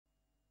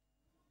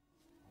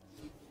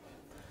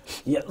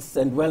Yes,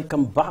 and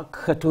welcome back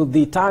to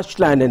the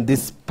Touchline. And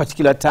this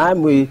particular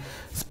time, we're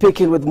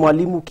speaking with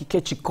Mwalimu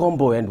Kikechi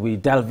Kombo, and we're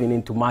delving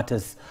into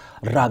matters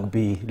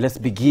rugby. Let's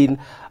begin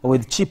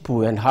with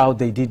Chipu and how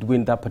they did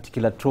win that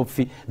particular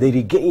trophy. They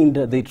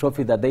regained the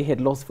trophy that they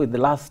had lost for the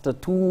last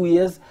 2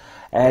 years,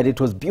 and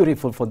it was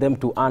beautiful for them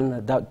to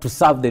earn that, to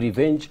serve the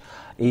revenge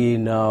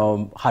in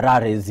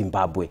Harare,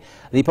 Zimbabwe.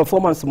 The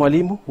performance,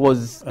 Mwalimu,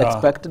 was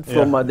expected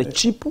from the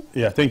Chipu.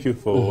 Yeah, thank you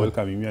for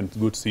welcoming me, and it's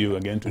good to see you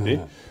again today.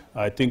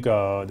 I think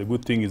the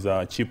good thing is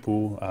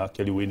Chipu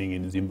actually winning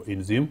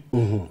in Zim,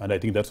 and I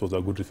think that was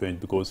a good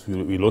revenge because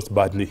we lost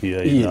badly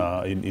here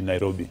in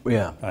Nairobi.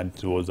 Yeah. And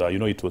it was,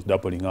 it was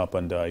doubling up,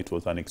 and it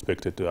was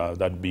unexpected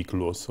that big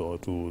loss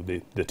to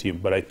the team.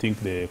 But I think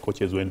the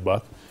coaches went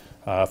back.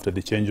 After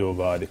the change of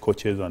the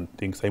coaches, and I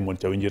think Simon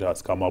Chawinjira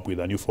has come up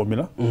with a new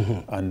formula,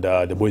 and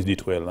the boys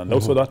did well. And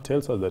also that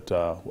tells us that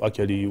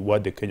actually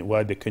what the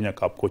Kenya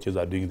Cup coaches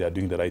are doing, they are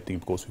doing the right thing,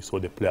 because we saw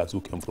the players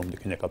who came from the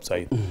Kenya Cup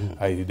side.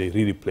 They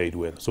really played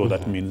well. So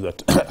that means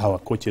that our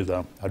coaches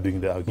are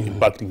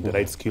impacting the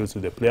right skills to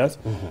the players,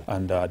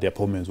 and their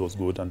performance was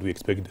good, and we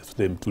expect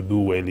them to do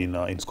well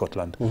in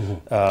Scotland.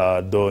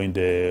 Though in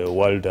the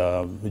World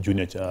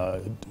Junior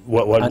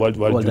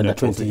Junior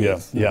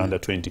Trophy, under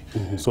 20.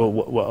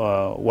 So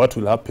what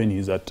will happen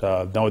is that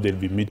now they'll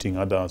be meeting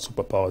other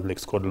superpowers like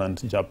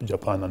Scotland,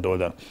 Japan, and all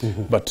that.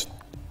 But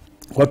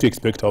what we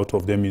expect out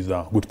of them is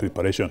a good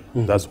preparation.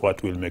 That's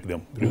what will make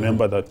them.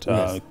 Remember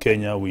that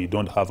Kenya, we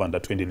don't have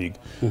under-20 league,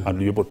 and we'll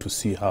be able to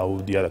see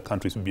how the other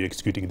countries will be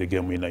executing the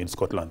game in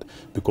Scotland.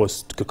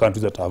 Because the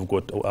countries that have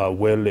got a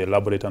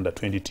well-elaborate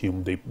under-20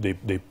 team,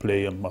 they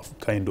play a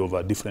kind of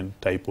a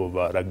different type of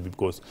rugby,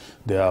 because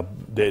they are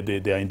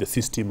in the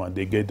system, and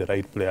they get the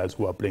right players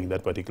who are playing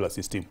that particular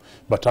system.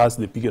 But us,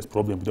 the biggest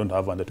problem, we don't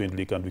have under-20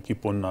 league, and we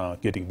keep on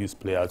getting these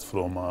players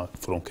from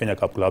Kenya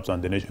Cup clubs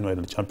and the national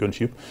and the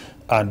championship,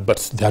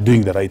 but they are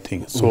doing the right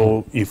thing.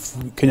 So if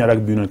Kenya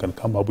Rugby Union can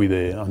come up with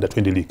the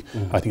under-20 league,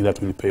 I think that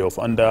will pay off.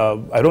 And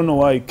I don't know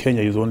why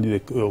Kenya is only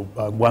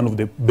one of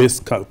the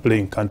best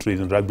playing countries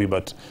in rugby,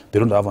 but they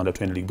don't have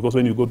under-20 league. Because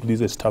when you go to this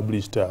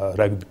established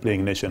rugby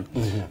playing nation,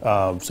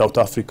 South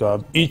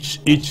Africa,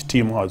 each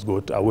team has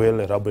got a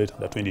well-elaborate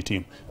under-20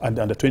 team, and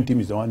the under-20 team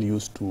is the one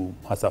used to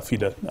as a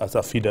feeder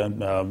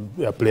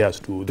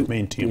players to the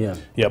main team.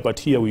 But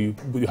here we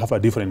have a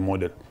different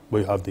model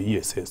where you have the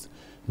ESS.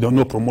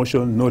 No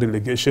promotion, no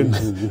relegation,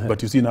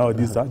 but you see now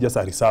these are just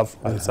a reserve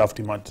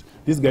team. And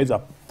these guys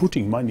are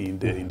putting money in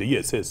the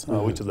ESS,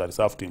 which is a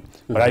reserve team.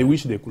 But I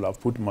wish they could have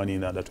put money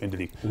in the under-20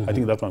 league. I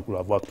think that one could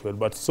have worked well.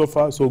 But so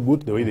far, so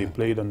good the way they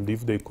played, and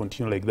if they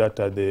continue like that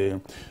at the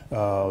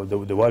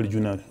World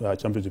Junior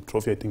Championship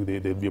Trophy, I think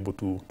they'll be able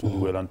to do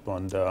well and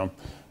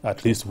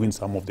at least win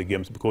some of the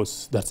games,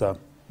 because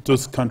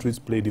those countries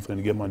play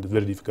different games, and it's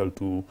very difficult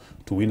to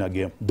win a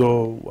game.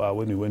 Though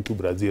when we went to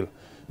Brazil,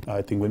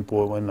 I think when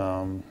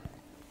Porodero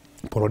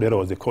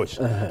was the coach,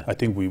 I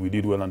think we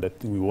did well, and I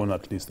think we won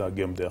at least a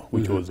game there,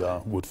 which was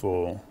good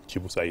for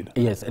Chipu side.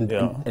 Yes, and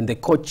the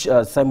coach,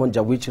 Simon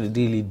Jawich,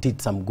 really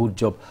did some good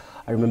job.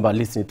 I remember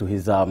listening to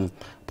his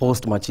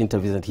post-match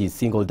interviews, and he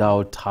singled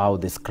out how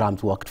the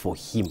scrums worked for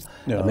him.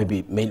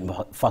 Maybe main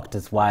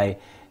factors why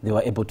they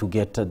were able to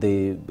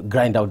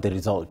grind out the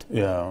result.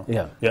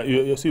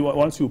 You see,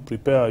 once you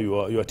prepare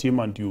your team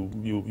and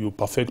you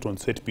perfect on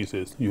set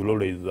pieces, you'll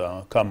always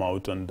come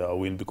out and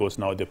win, because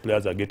now the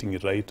players are getting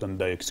it right, and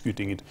they're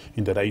executing it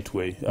in the right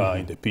way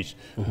in the pitch.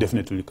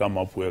 Definitely come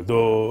up well.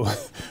 Though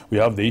we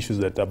have the issues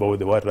about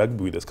the World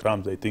Rugby with the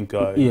scrums. I think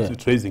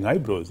it's raising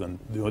eyebrows, and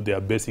they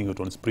are basing it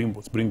on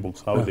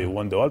Springboks, how they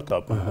won the World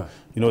Cup.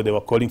 They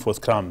were calling for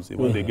scrums.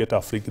 When they get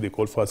a freak, they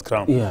call for a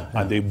scrum,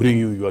 and they bring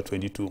you are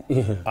 22.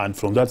 And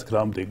from that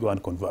scrum, they go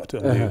and convert,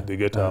 and they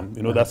get,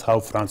 that's how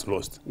France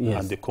lost.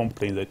 And they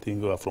complain, I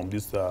think, from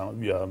this, the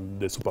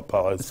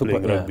superpowers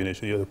playing rugby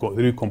nation, they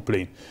really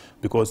complain,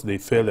 because they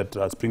felt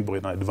that Springboks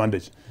had an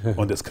advantage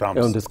on the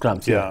scrums. On the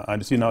scrums, and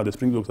you see now the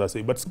Springboks are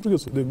saying, but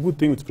the good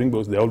thing with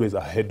Springboks, they're always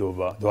ahead of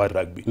the World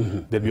Rugby.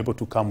 They'll be able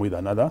to come with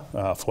another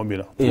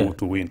formula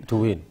to win.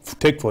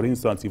 Take, for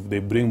instance, if they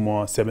bring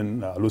more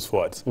 7 loose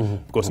forwards,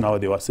 because now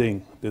they were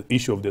saying the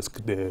issue of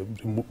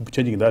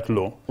changing that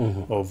law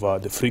of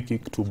the free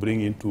kick to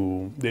bring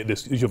into the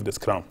issue of the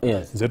scrum.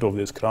 Instead of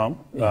the scrum,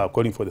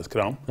 calling for the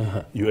scrum,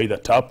 you either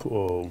tap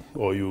or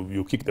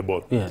you kick the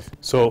ball.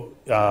 So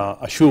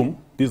assume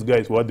these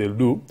guys, what they'll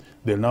do,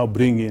 they'll now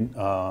bring in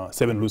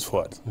 7 loose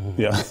forwards.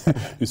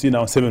 You see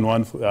now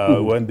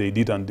 7-1 when they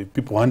did, and the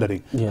people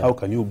wondering, how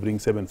can you bring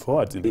 7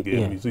 forwards in the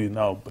game? You see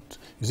now, but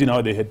you see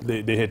now they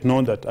had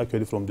known that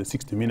actually from the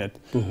 60 minutes,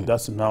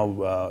 that's now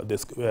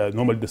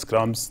normally the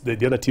scrums,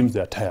 the other teams,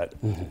 they are tired,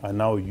 and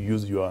now you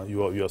use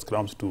your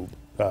scrums to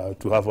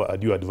have a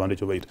due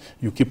advantage over it.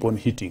 You keep on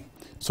hitting.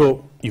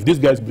 So if these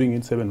guys bring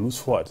in 7 loose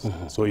forwards,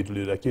 so it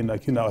will, I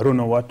don't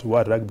know what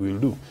rugby will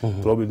do.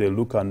 Probably they'll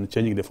look and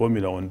changing the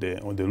formula on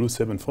the loose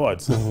 7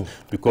 forwards,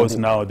 because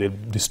now they'll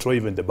destroy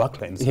even the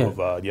backlines of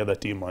the other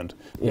team, and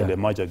they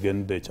merge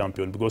again the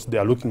champion, because they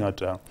are looking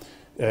at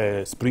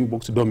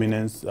Springboks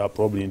dominance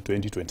probably in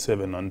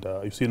 2027, and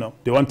you see now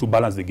they want to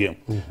balance the game.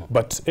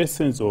 But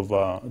essence of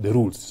the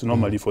rules is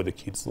normally for the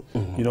kids.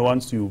 You know,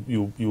 once you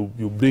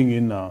bring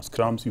in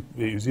scrums,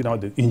 you see now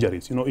the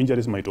injuries. You know,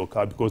 injuries might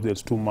occur because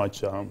there's too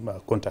much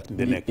contact in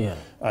the neck,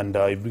 and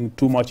you bring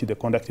too much in the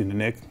contact in the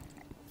neck.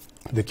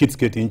 The kids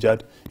get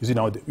injured. You see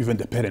now, even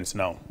the parents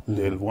now,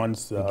 they'll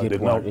once they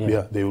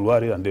will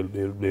worry and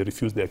they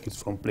refuse their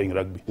kids from playing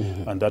rugby,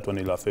 and that one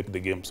will affect the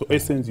game. So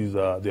essence is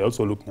they're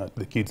also looking at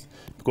the kids,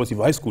 because if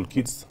high school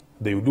kids,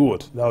 they will do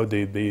what now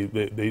they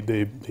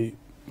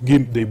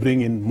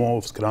bring in more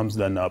of scrums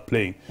than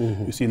playing.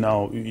 You see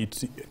now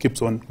it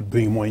keeps on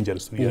bringing more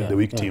injuries to the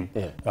weak team,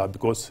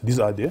 because these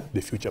are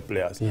the future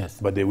players.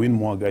 But they win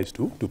more guys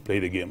to play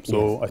the game.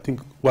 So I think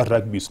what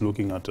rugby is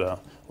looking at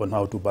on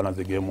how to balance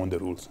the game on the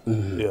rules.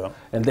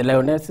 And the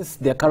Lionesses,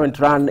 their current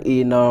run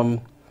in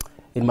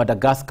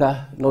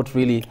Madagascar, not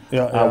really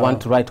want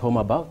to write home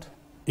about.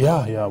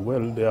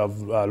 Well, they have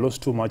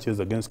lost 2 matches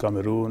against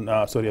Cameroon,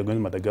 against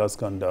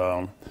Madagascar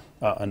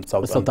and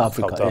South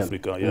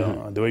Africa.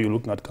 And the way you're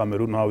looking at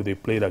Cameroon now, they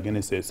played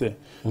against SA.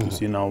 You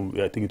see now,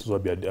 I think it will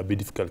be a bit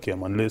difficult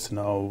game unless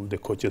now the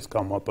coaches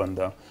come up and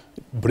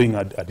bring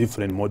a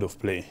different mode of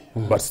play.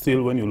 But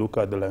still, when you look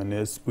at the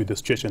Lionesses with the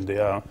situation they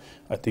are,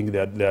 I think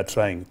they are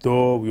trying.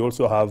 Though we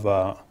also have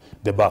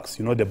the backs.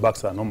 You know, the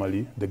backs are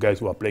normally the guys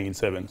who are playing in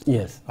sevens.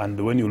 And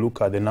when you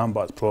look at the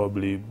numbers,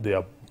 probably they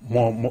are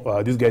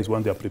more these guys,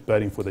 when they are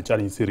preparing for the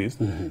challenge series,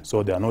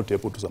 so they are not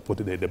able to support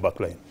the back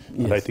line.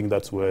 And I think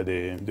that's where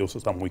there's also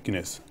some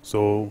weakness.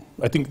 So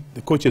I think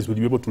the coaches will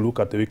be able to look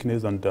at the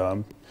weakness and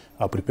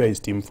prepare his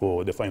team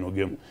for the final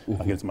game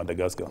against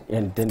Madagascar.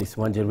 And Dennis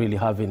Wanje really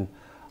having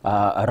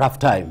a rough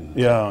time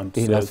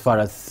as far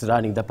as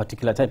running that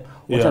particular time.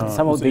 What are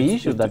some of the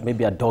issues that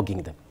maybe are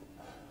dogging them?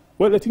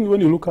 Well, I think when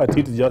you look at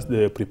it, it's just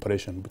the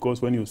preparation,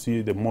 because when you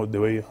see the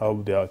way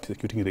how they are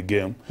executing the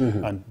game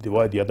and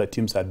what the other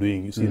teams are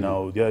doing, you see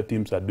now the other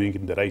teams are doing it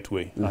in the right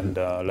way, and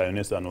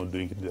Lionesses are not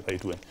doing it the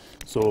right way.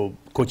 So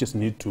coaches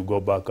need to go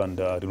back and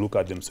look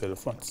at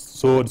themselves. It's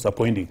so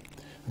disappointing,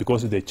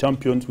 because the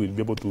champions will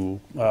be able to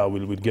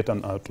will get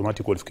an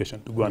automatic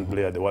qualification to go and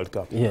play at the World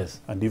Cup.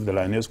 And if the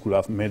Lionesses could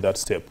have made that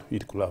step,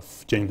 it could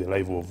have changed the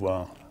life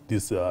of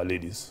these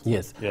ladies.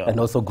 And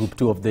also Group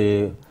 2 of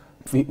the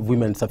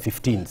Women's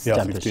 15s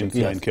championship.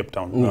 In Cape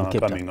Town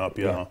coming up.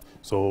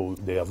 So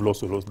they have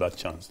lost that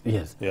chance.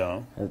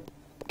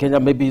 Kenya,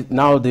 maybe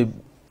now they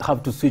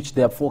have to switch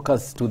their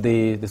focus to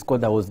the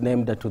squad that was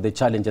named to the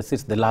Challenger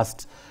Series, the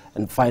last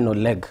and final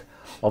leg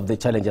of the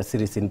Challenger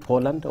Series in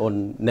Poland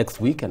on next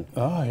weekend.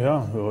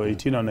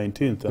 18th and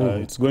 19th.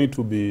 It's going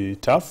to be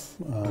tough,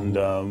 and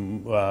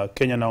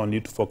Kenya now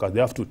need to focus. They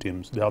have 2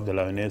 teams. They have the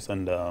Lionesses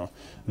and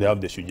they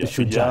have the Shujaa.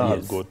 Shujaa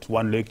has got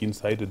 1 leg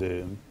inside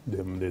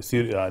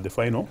the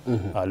final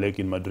leg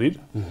in Madrid.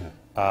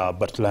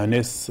 But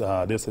Lionesses,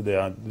 they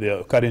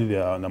are currently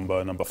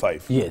number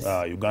 5.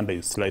 Uganda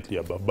is slightly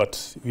above.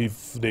 But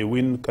if they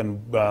win, can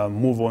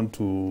move on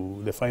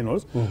to the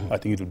finals, I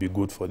think it will be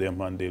good for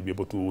them, and they'll be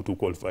able to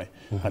qualify.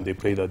 And they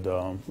pray that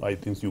I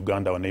think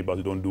Uganda, our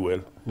neighbors, don't do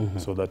well,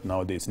 so that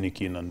now they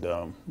sneak in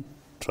and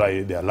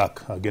try their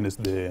luck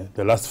against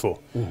the last 4,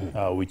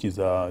 which is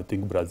I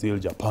think Brazil,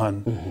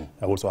 Japan.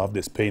 I also have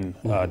the Spain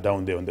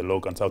down there on the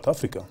log, and South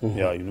Africa.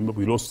 You remember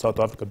we lost South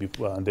Africa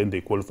before, and then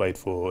they qualified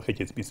for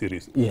HSBC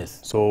series.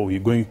 So we're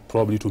going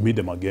probably to meet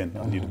them again,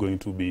 and it's going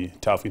to be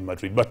tough in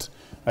Madrid. But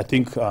I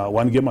think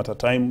 1 game at a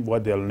time,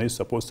 what the Lionesses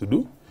supposed to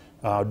do.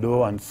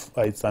 Though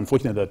it's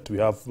unfortunate that we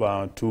have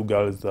 2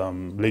 girls,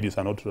 ladies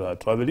are not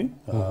traveling.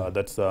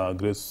 That's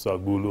Grace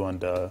Gulu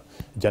and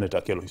Janet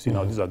Akelo. You see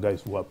now these are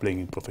guys who are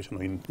playing in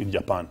professional in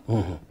Japan.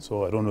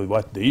 So I don't know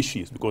what the issue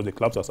is, because the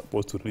clubs are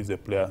supposed to release the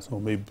players. So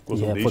maybe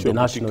because of the issue for the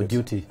national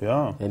duty.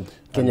 And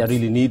Kenya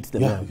really needs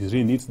them. It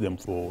really needs them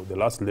for the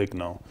last leg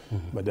now.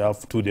 But they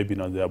have 2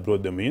 debutantes. They have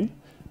brought them in.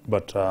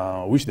 But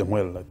wish them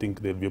well. I think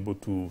they'll be able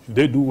to. If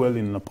they do well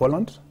in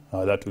Poland,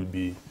 that will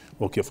be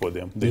okay for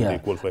them. They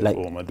qualify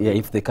for Madrid.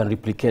 If they can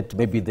replicate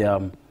maybe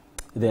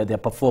their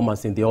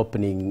performance in the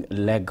opening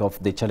leg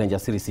of the Challenger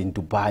Series in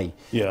Dubai.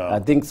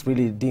 Things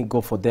really didn't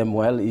go for them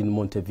well in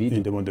Montevideo.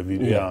 In the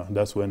Montevideo,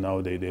 that's when now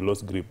they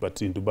lost grip.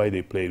 But in Dubai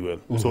they played well.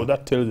 So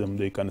that tells them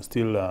they can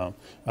still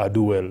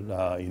do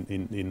well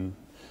in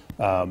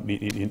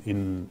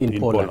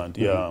Poland.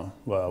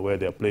 Where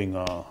they're playing.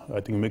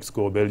 I think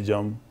Mexico,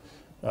 Belgium.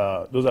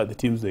 Those are the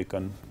teams they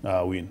can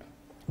win.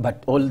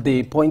 But all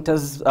the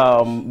pointers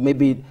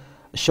maybe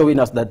showing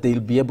us that they'll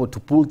be able to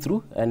pull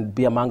through and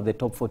be among the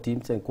top 4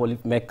 teams and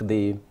make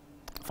the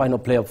final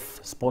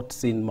playoff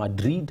spots in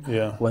Madrid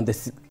when the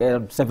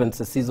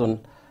 7th season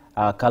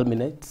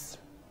culminates.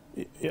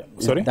 Yeah,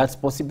 sorry? That's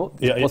possible?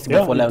 Yeah,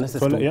 possible for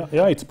Lionesses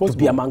it's possible. To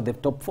be among the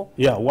top 4?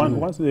 Yeah,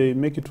 once they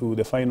make it to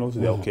the finals,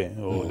 they're okay.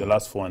 Or the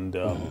last one,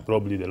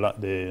 probably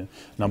the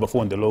number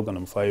 4 and the log and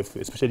number 5,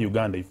 especially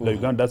Uganda. If the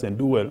Uganda doesn't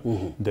do well,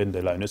 then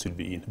the Lionesses will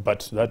be in.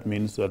 But that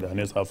means the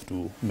Lionesses have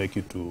to make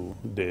it to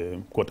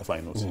the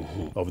quarterfinals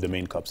of the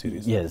main cup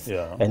series. Yes,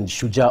 and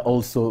Shujaa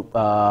also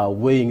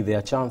weighing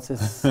their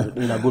chances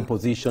in a good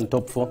position,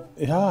 top 4.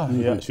 Yeah,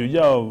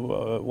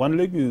 Shujaa, one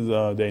leg is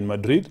they're in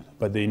Madrid,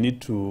 but they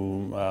need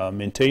to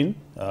maintain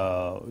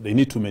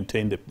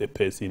the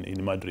pace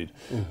in Madrid.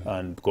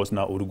 And because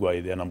now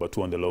Uruguay, they are number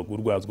 2 on the log.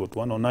 Uruguay has got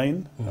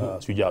 109,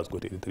 Shujaa has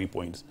got 83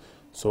 points.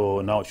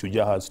 So now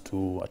Shujaa has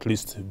to at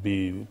least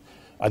be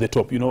at the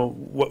top. You know,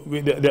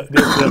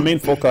 their main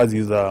focus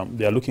is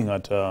they are looking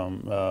at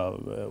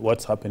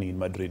what's happening in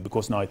Madrid,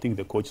 because now I think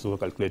the coach is also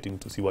calculating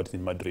to see what's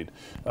in Madrid.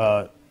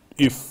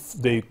 If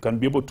they can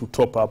be able to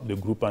top up the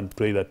group and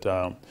pray that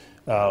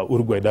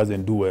Uruguay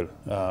doesn't do well,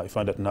 I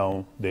find that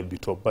now they'll be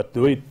top. But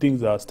the way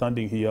things are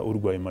standing here,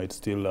 Uruguay might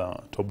still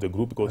top the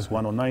group, because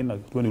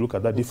 109, when you look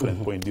at that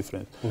point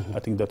difference, I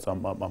think that's a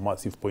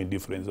massive point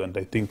difference. And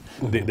I think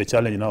the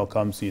challenge now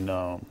comes in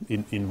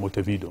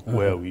Montevideo,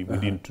 where we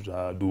didn't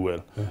do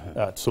well.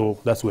 So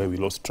that's where we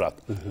lost track.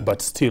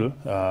 But still,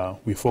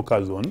 we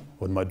focus on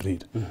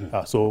Madrid.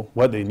 So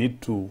what they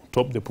need to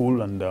top the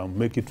pool and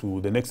make it to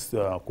the next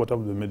quarter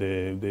of the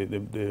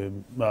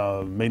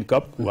main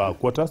cup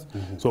quarters.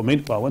 So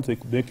once they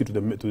make it to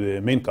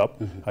the main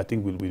cup, I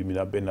think we'll be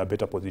in a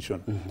better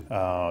position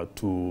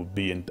to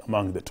be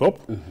among the top.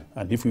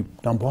 And if we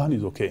number 1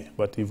 is okay,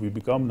 but if we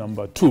become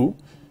number 2,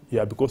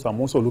 because I'm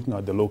also looking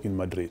at the log in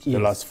Madrid, the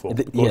last 4.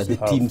 The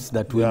teams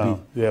that will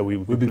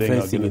be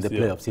facing in the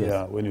playoffs.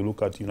 Yeah, when you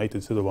look at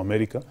United States of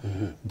America,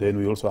 then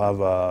we also have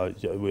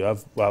we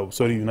have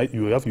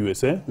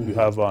USA, we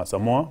have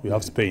Samoa, we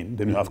have Spain,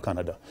 then we have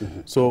Canada.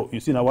 So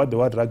you see now what the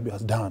World Rugby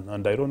has done,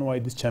 and I don't know why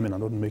these chairmen are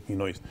not making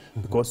noise,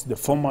 because the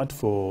format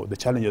for the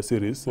Challenger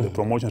Series, the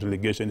promotion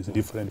relegation, is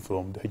different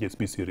from the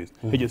HSBC Series.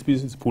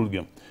 HSBC is pool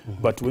game,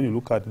 but when you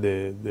look at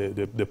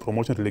the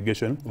promotion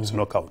relegation, it's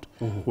knockout,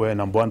 where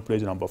number 1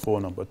 plays number 4,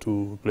 number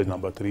 2 plays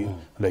number 3,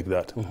 like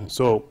that.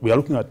 So we are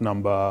looking at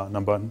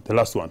the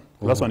last one.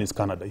 The last one is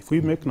Canada. If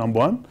we make number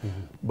 1,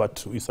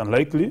 but it's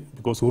unlikely,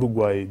 because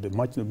Uruguay, the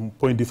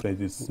point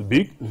difference is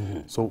big.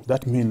 So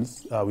that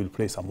means we'll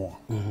play Samoa.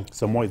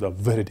 Samoa is a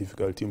very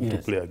difficult team to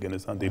play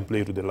against, and they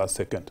play to the last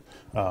second,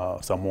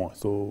 Samoa.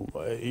 So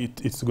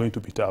it's going to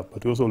be tough.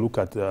 But we also look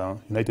at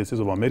United States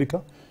of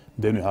America.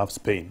 Then we have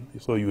Spain.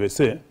 So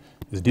USA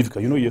is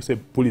difficult. You know, USA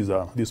pulleys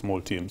are these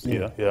small teams.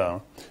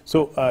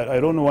 So I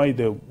don't know why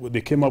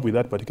they came up with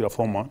that particular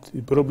format.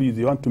 Probably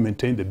they want to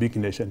maintain the big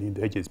nation in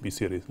the HSB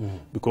series,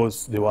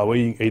 because they were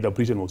weighing either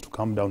Britain was to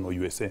come down or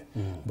USA.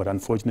 But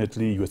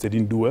unfortunately, USA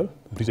didn't do well.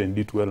 Britain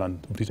did well,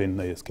 and Britain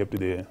escaped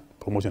the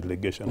promotion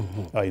relegation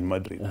in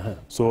Madrid.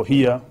 So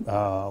here,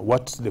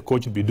 what the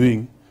coach will be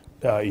doing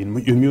in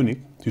Munich,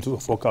 to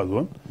focus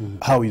on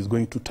how he's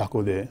going to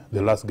tackle the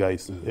last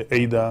guys,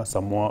 either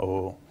Samoa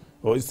or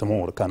it's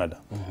Samoa or Canada.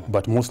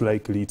 But most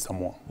likely it's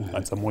Samoa.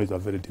 And Samoa is a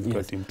very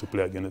difficult team to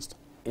play against.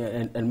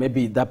 And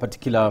maybe that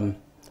particular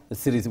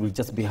series will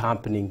just be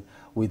happening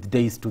with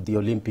days to the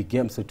Olympic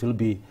Games. So it will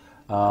be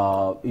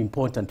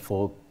important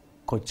for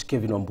Coach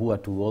Kevin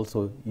Wambua to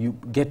also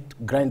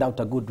grind out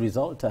a good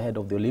result ahead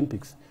of the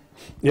Olympics.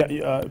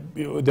 They've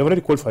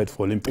already qualified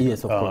for Olympics.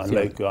 Yes, of course.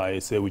 Like I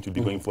say, we should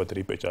be going for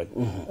 3 pechage.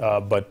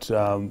 But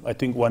I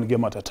think one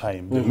game at a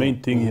time. The main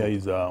thing here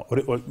is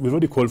we've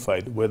already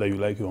qualified, whether you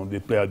like they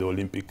play at the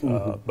Olympic.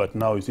 But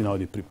now you see how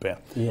they prepare.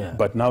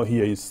 But now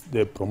here is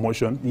the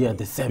promotion.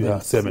 The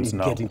sevens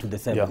now. Getting to the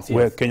sevens.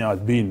 Where Kenya has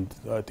been,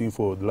 I think,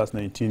 for the last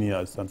 19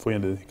 years.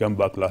 Unfortunately, they came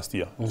back last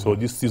year. So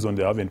this season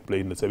they haven't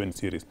played in the 7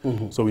 series.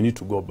 So we need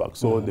to go back.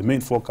 So the main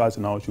focus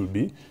now should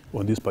be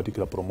on this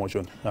particular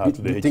promotion to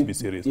the HSB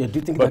series. Do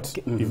you think but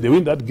if they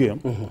win that game,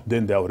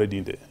 then they're already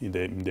in the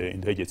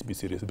HSB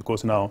series,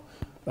 because now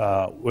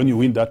when you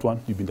win that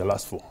one, you've been the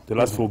last 4. The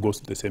last 4 goes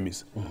to the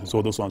semis.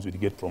 So those ones will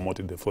get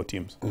promoted, the 4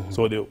 teams.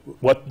 So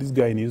what this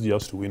guy needs is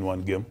just to win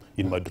 1 game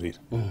in Madrid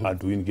and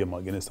to win game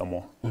against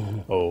Samoa.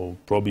 Or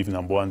probably if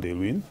number 1 they'll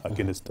win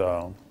against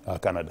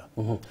Canada,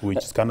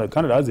 which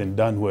Canada hasn't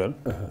done well,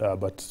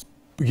 but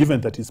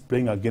given that he's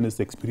playing against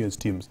experienced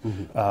teams,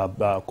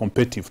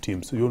 competitive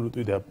teams,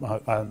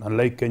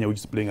 unlike Kenya, which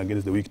is playing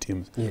against the weak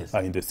teams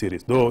in the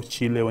series. Though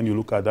Chile, when you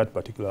look at that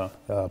particular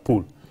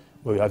pool,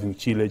 where you're having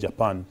Chile,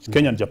 Japan,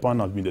 Kenya and Japan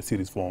have been in the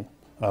series for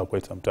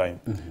quite some time.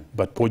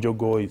 But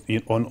Portugal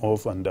is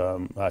on-off, and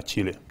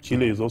Chile.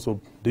 Chile is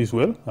also this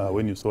well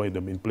when you saw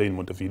them playing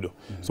Montevideo.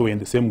 So we're in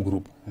the same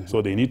group.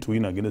 So they need to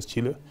win against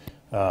Chile,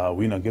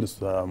 win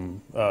against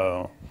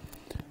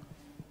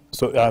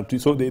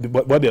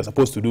what they are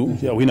supposed to do,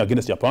 win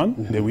against Japan,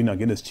 they win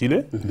against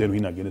Chile, then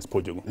win against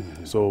Portugal.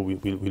 So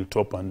we'll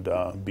top and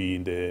be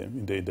in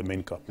the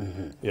main cup.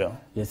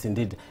 Yes,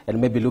 indeed. And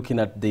maybe looking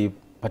at the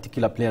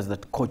particular players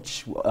that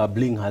Coach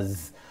Bling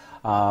has,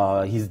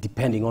 he's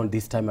depending on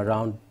this time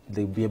around,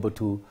 they'll be able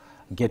to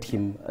get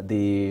him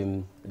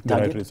the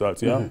right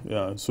results. Yeah,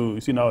 yeah. So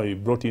you see now he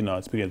brought in an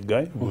experienced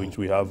guy, which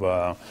we have.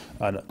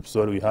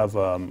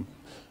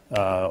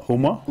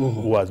 Homer,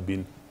 who has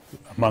been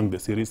among the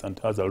series and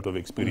has a lot of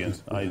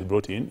experience. He's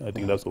brought in. I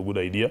think that's a good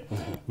idea.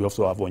 We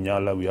also have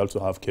Onyala. We also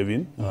have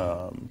Kevin.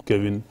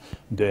 Then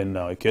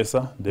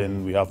Kesa.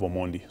 Then we have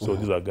Omondi. So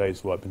these are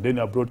guys who have been. Then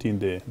I brought in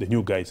the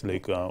new guys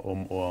like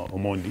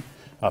Omondi.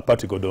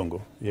 Patrick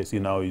Odongo. Yes, he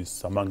now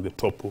is among the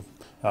top of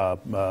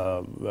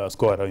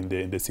scorer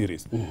in the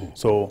series.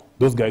 So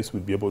those guys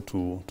will be able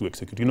to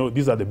execute. You know,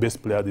 these are the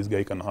best players this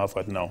guy can have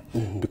right now.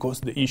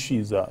 Because the issue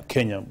is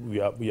Kenya,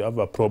 we have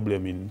a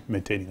problem in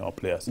maintaining our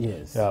players.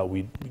 Yes.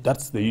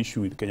 That's the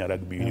issue with Kenya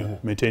Rugby Union,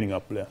 maintaining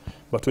our players.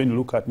 But when you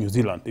look at New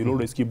Zealand, they'll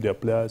always keep their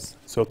players.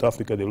 South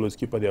Africa, they'll always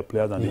keep their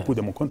players and they put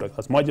them on contract.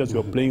 As much as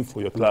you're playing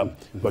for your club,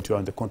 but you're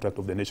on the contract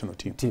of the national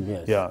team.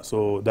 Yeah,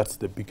 so that's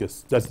the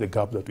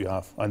gap that we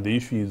have. And the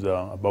issue is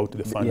about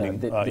the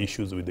funding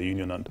issues with the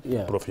union and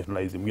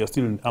professionalism. We are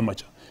still in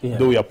amateur.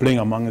 Though we are playing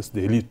amongst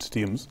the elite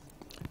teams,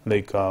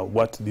 like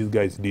what these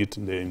guys did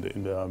in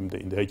the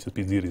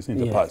HSBC series in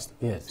the past.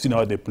 See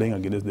now they're playing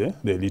against the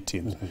elite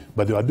teams.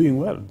 But they are doing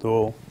well,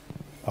 though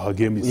our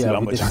game is still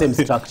amateur. The same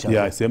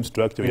structure. Same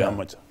structure,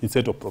 amateur,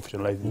 instead of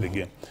professionalizing the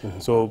game.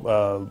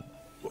 So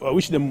I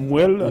wish them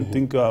well and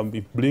think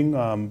if Bling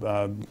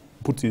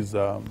puts his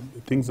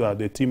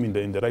the team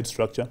in the right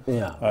structure,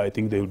 I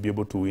think they will be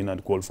able to win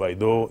and qualify.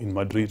 Though in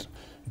Madrid,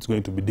 it's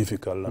going to be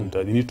difficult, and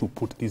they need to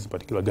put these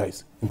particular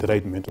guys in the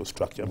right mental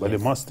structure. But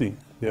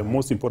the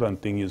most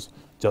important thing is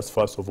just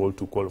first of all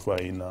to qualify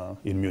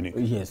in Munich.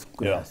 Yes.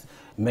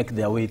 Make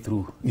their way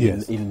through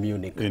in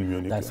Munich.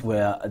 That's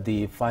where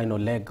the final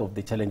leg of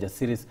the Challenger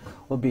Series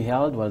will be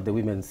held, while the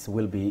women's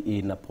will be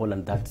in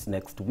Poland. That's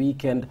next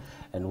weekend.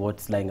 And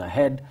what's lying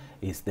ahead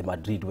is the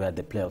Madrid, where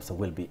the playoffs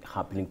will be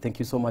happening. Thank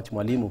you so much,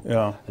 Mwalimu.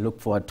 I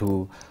look forward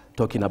to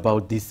talking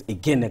about this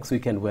again next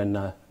weekend when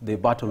the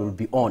battle will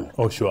be on.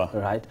 Oh, sure.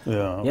 Right?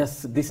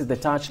 Yes, this is the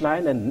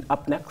Touchline, and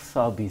up next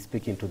I'll be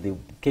speaking to the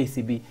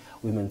KCB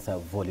women's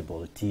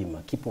volleyball team.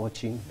 Keep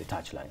watching the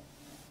Touchline.